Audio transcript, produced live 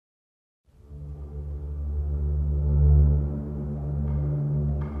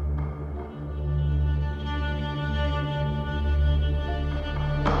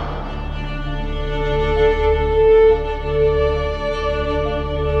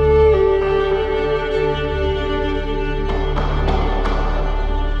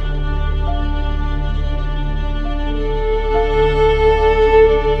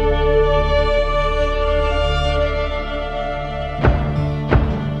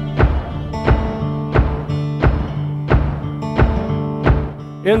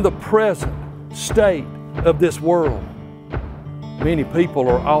In the present state of this world, many people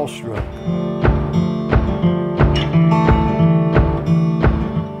are awestruck.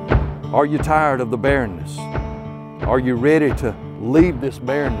 Are you tired of the barrenness? Are you ready to leave this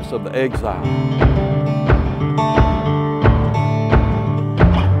barrenness of the exile?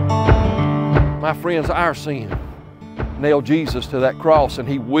 My friends, our sin nailed Jesus to that cross, and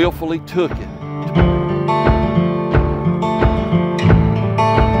He willfully took it.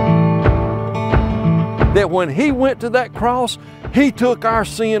 That when He went to that cross, He took our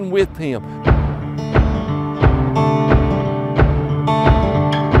sin with Him.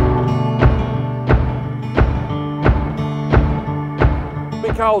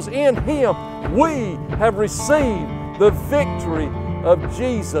 Because in Him we have received the victory of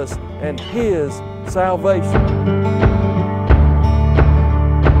Jesus and His salvation.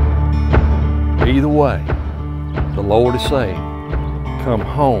 Either way, the Lord is saying, come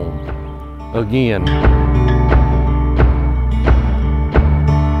home again.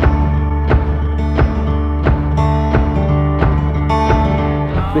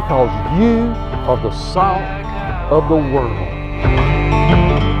 Because you are the salt of the world.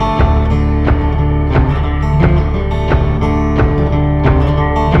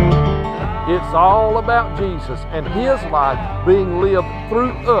 It's all about Jesus and His life being lived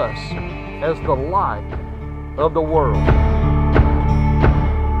through us as the light of the world.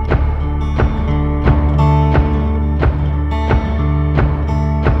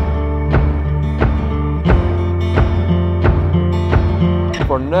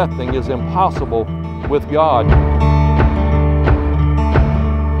 For nothing is impossible with God.